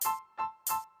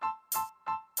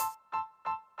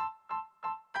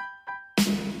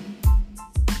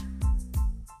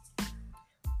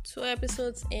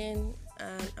episodes in,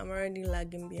 and I'm already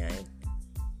lagging behind.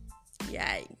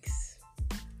 Yikes.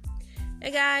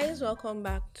 Hey guys, welcome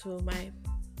back to my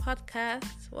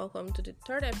podcast. Welcome to the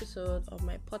third episode of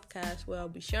my podcast where I'll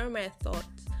be sharing my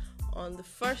thoughts on the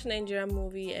first Nigerian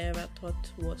movie I ever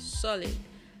thought was solid.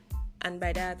 And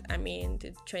by that, I mean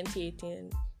the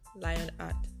 2018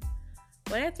 Lionheart.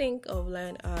 When I think of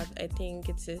Lionheart, I think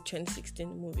it's a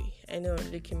 2016 movie. I know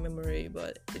I'm looking memory,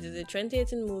 but it is a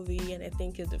 2018 movie, and I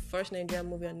think it's the first Nigerian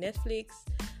movie on Netflix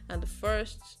and the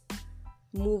first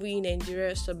movie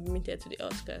Nigeria submitted to the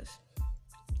Oscars.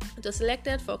 It was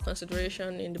selected for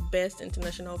consideration in the Best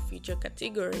International Feature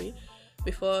category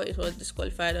before it was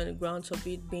disqualified on the grounds of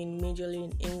it being majorly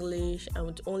in English and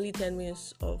with only 10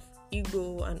 minutes of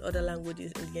Igbo and other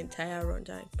languages in the entire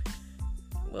runtime.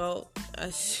 Well,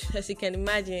 as you can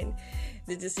imagine,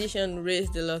 the decision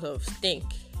raised a lot of stink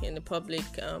in the public,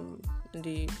 in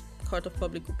the court of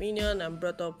public opinion, and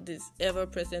brought up this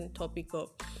ever-present topic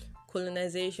of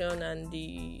colonization and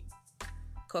the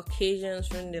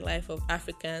Caucasians ruining the life of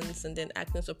Africans and then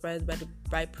acting surprised by the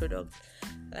byproduct.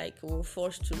 Like, we're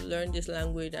forced to learn this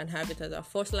language and have it as our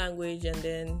first language, and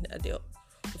then we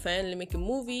finally make a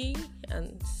movie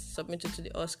and submit it to the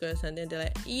Oscars, and then they're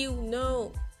like,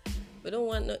 no, we don't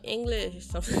want no English,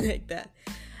 something like that.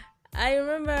 I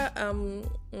remember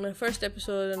my first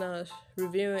episode when I was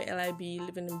reviewing LIB,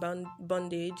 Living in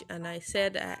Bondage, and I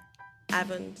said I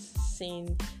haven't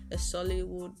seen a solid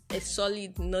Nollywood, I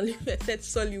said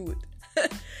Sollywood,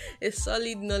 a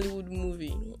solid Nollywood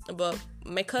movie. But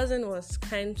my cousin was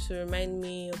kind to remind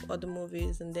me of other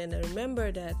movies, and then I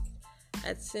remember that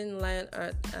I'd seen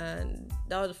Lionheart, and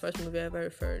that was the first movie I ever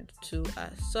referred to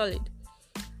as solid.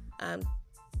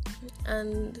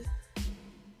 And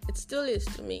it still is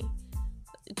to me.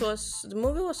 The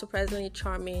movie was surprisingly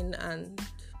charming and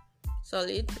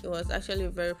solid. It was actually a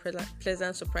very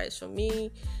pleasant surprise for me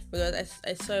because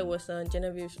I saw it was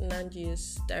Genevieve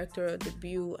Nnaji's directorial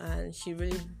debut, and she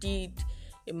really did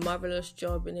a marvelous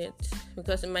job in it.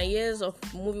 Because in my years of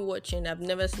movie watching, I've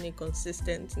never seen a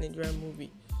consistent Nigerian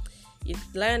movie.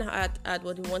 Lionheart had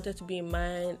what he wanted to be in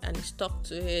mind, and he stuck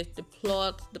to it. The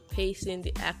plot, the pacing,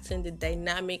 the acting, the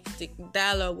dynamics, the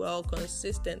dialogue were all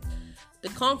consistent. The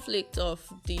conflict of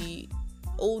the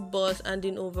old boss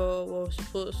handing over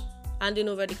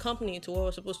the company to what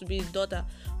was supposed to be his daughter,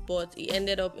 but he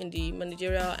ended up in the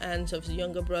managerial hands of his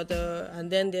younger brother,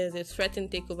 and then there's a threatened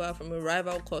takeover from a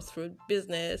rival cutthroat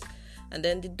business, and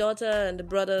then the daughter and the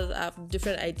brothers have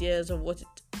different ideas of what it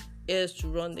is to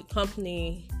run the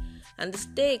company. And the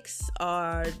stakes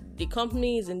are the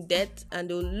company is in debt and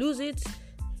they'll lose it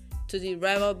to the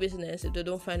rival business if they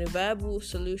don't find a viable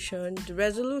solution. The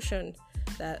resolution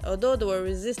that, although they were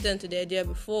resistant to the idea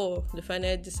before, they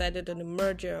finally decided on a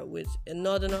merger with a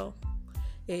northern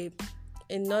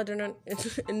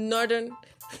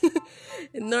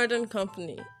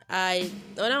company. When I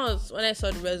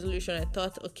saw the resolution, I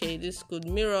thought, okay, this could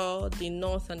mirror the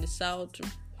North and the South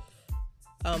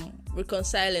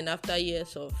reconciling after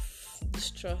years of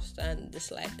distrust and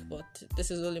dislike, but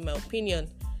this is only my opinion.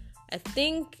 I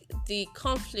think the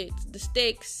conflict, the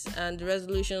stakes, and the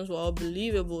resolutions were all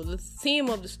believable. The theme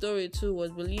of the story too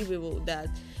was believable, that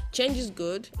change is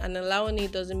good, and allowing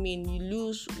it doesn't mean you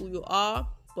lose who you are,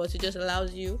 but it just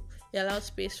allows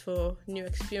space for new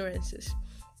experiences,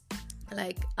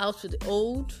 like out with the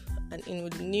old and in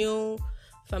with the new,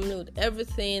 family with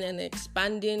everything, and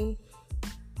expanding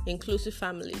inclusive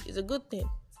family is a good thing.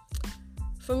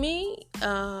 For me,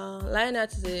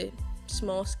 Lionheart is a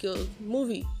small-scale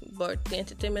movie, but the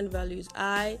entertainment value is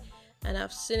high, and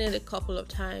I've seen it a couple of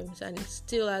times, and it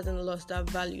still hasn't lost that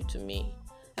value to me.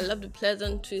 I love the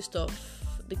pleasant twist of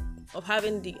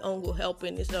having the uncle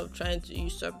helping instead of trying to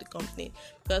usurp the company.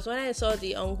 Because when I saw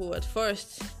the uncle at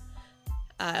first,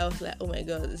 I was like, oh my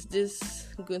god, is this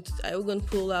going to? Are we going to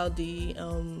pull out the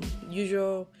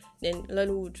usual? Then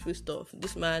Nollywood twist of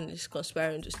this man is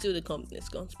conspiring to steal the company, is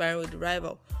conspiring with the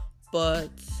rival,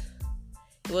 but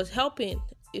he was helping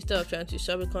instead of trying to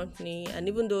usurp the company. And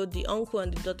even though the uncle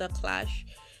and the daughter clash,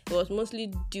 it was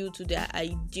mostly due to their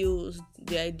ideals,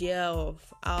 the idea of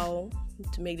how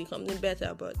to make the company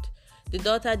better. But the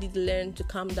daughter did learn to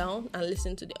calm down and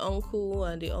listen to the uncle,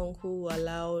 and the uncle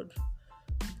allowed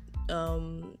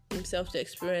himself to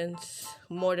experience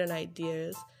modern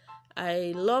ideas.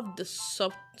 I loved the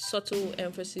subtle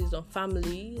emphasis on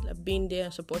family, like being there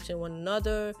and supporting one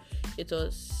another. It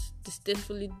was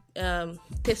tastefully done.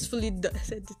 I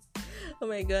said, oh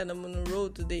my god, I'm on a roll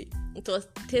today. It was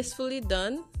tastefully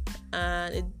done,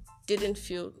 and it didn't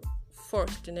feel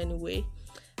forced in any way.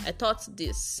 I thought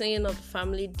the scene of the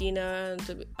family dinner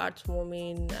to be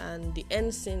heartwarming, and the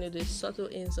end scene with the subtle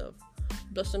hints of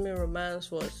blossoming romance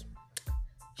was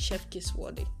chef kiss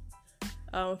worthy.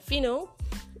 Fino,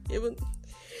 even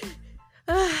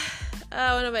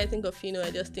whenever I think of Fino, I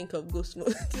just think of Ghost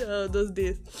Mode. Those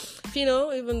days,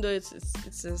 Fino, even though it's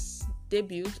his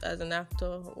debut as an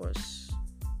actor, was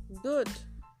good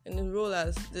in his role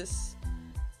as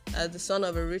the son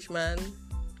of a rich man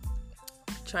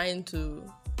trying to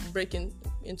break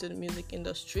into the music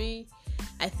industry.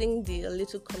 I think the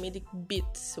little comedic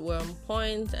bits were on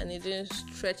point, and it didn't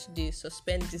stretch the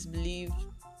suspend disbelief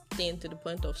thing to the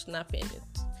point of snapping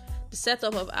it. The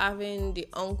setup of having the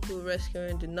uncle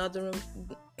rescuing the northern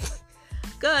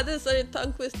God, this is such a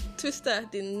tongue twister.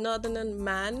 The northern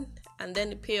man, and then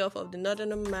the payoff of the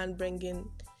northern man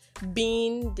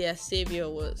being their savior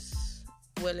was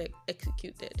well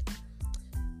executed.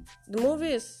 The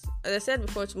movie is, as I said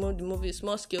before, the movie is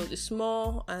small scale. It's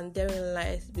small and therein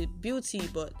lies with beauty.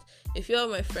 But if you are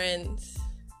my friends,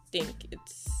 think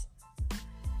it's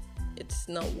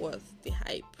not worth the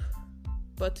hype.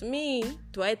 But to me,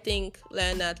 do I think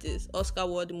Lionheart is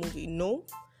Oscar-worthy movie? No.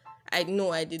 I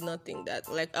did not think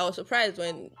that. Like, I was surprised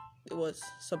when it was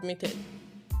submitted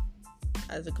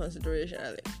as a consideration.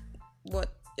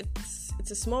 But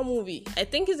it's a small movie. I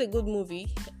think it's a good movie.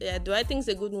 Yeah, do I think it's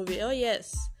a good movie? Oh,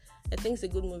 yes. I think it's a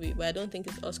good movie, but I don't think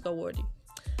it's Oscar-worthy.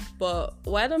 But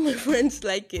why don't my friends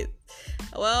like it?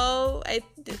 Well,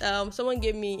 someone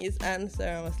gave me his answer.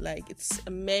 I was like, it's a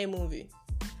meh movie.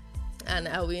 And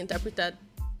I will interpret that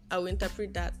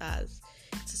as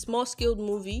it's a small-scaled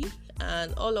movie,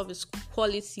 and all of its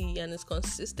quality and its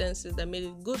consistency that made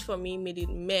it good for me made it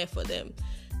meh for them.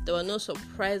 There were no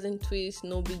surprising twists,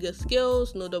 no bigger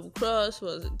skills, no double cross. It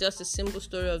was just a simple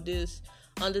story of this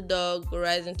underdog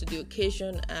rising to the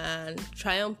occasion and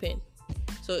triumphing.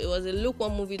 So it was a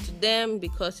lukewarm movie to them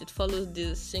because it follows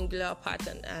this singular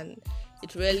pattern and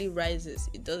it rarely rises.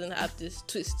 It doesn't have this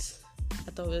twist.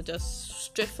 I thought it was just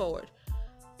straightforward.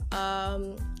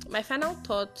 My final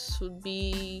thoughts would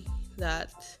be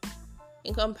that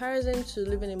in comparison to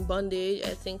Living in Bondage,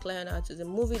 I think Lionheart is a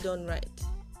movie done right.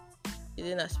 It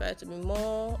didn't aspire to be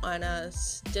more, and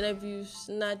as Genevieve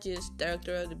Snadges,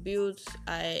 director of the build,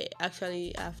 I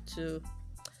actually have to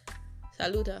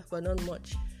salute her, but not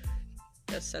much.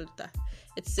 Just salute her.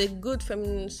 It's a good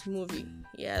feminist movie.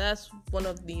 Yeah, that's one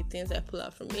of the things I pull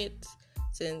out from it,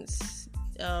 since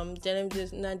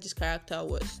Genevieve Snadges' character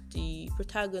was the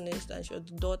protagonist and she was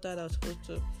the daughter that was supposed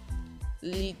to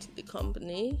lead the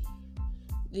company.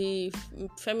 The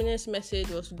feminist message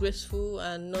was graceful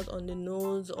and not on the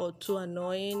nose or too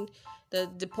annoying.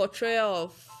 The portrayal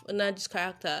of Naji's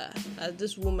character as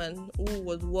this woman who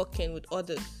was working with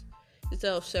others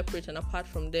instead of separate and apart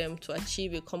from them to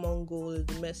achieve a common goal is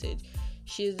the message.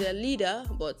 She's their leader,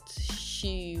 but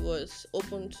she was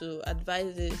open to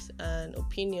advices and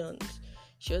opinions.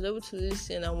 She was able to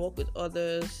listen and work with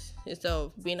others instead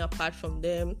of being apart from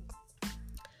them.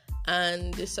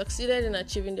 And they succeeded in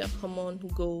achieving their common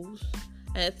goals.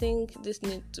 And I think this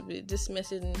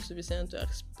message needs to be sent to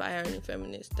aspiring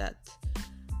feminists that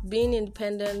being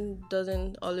independent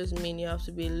doesn't always mean you have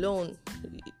to be alone.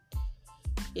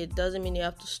 It doesn't mean you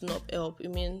have to snub help.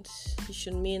 It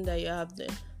should mean that you have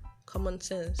the common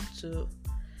sense to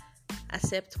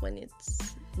accept when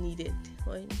it's needed.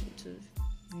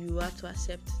 You have to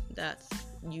accept that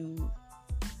you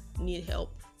need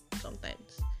help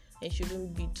sometimes. And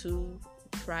shouldn't be too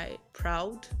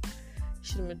proud.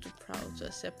 Shouldn't be too proud to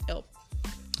accept help.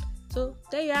 So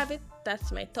there you have it.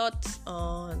 That's my thoughts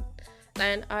on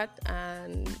Lionheart,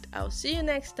 and I'll see you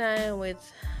next time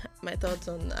with my thoughts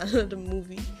on another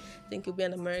movie. I think it'll be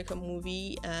an American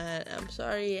movie, and I'm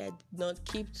sorry I did not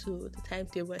keep to the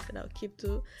timetable I said I'll keep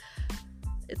to.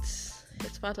 It's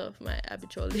part of my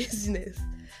habitual laziness.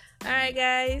 Alright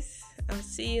guys, I'll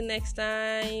see you next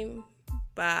time.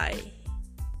 Bye.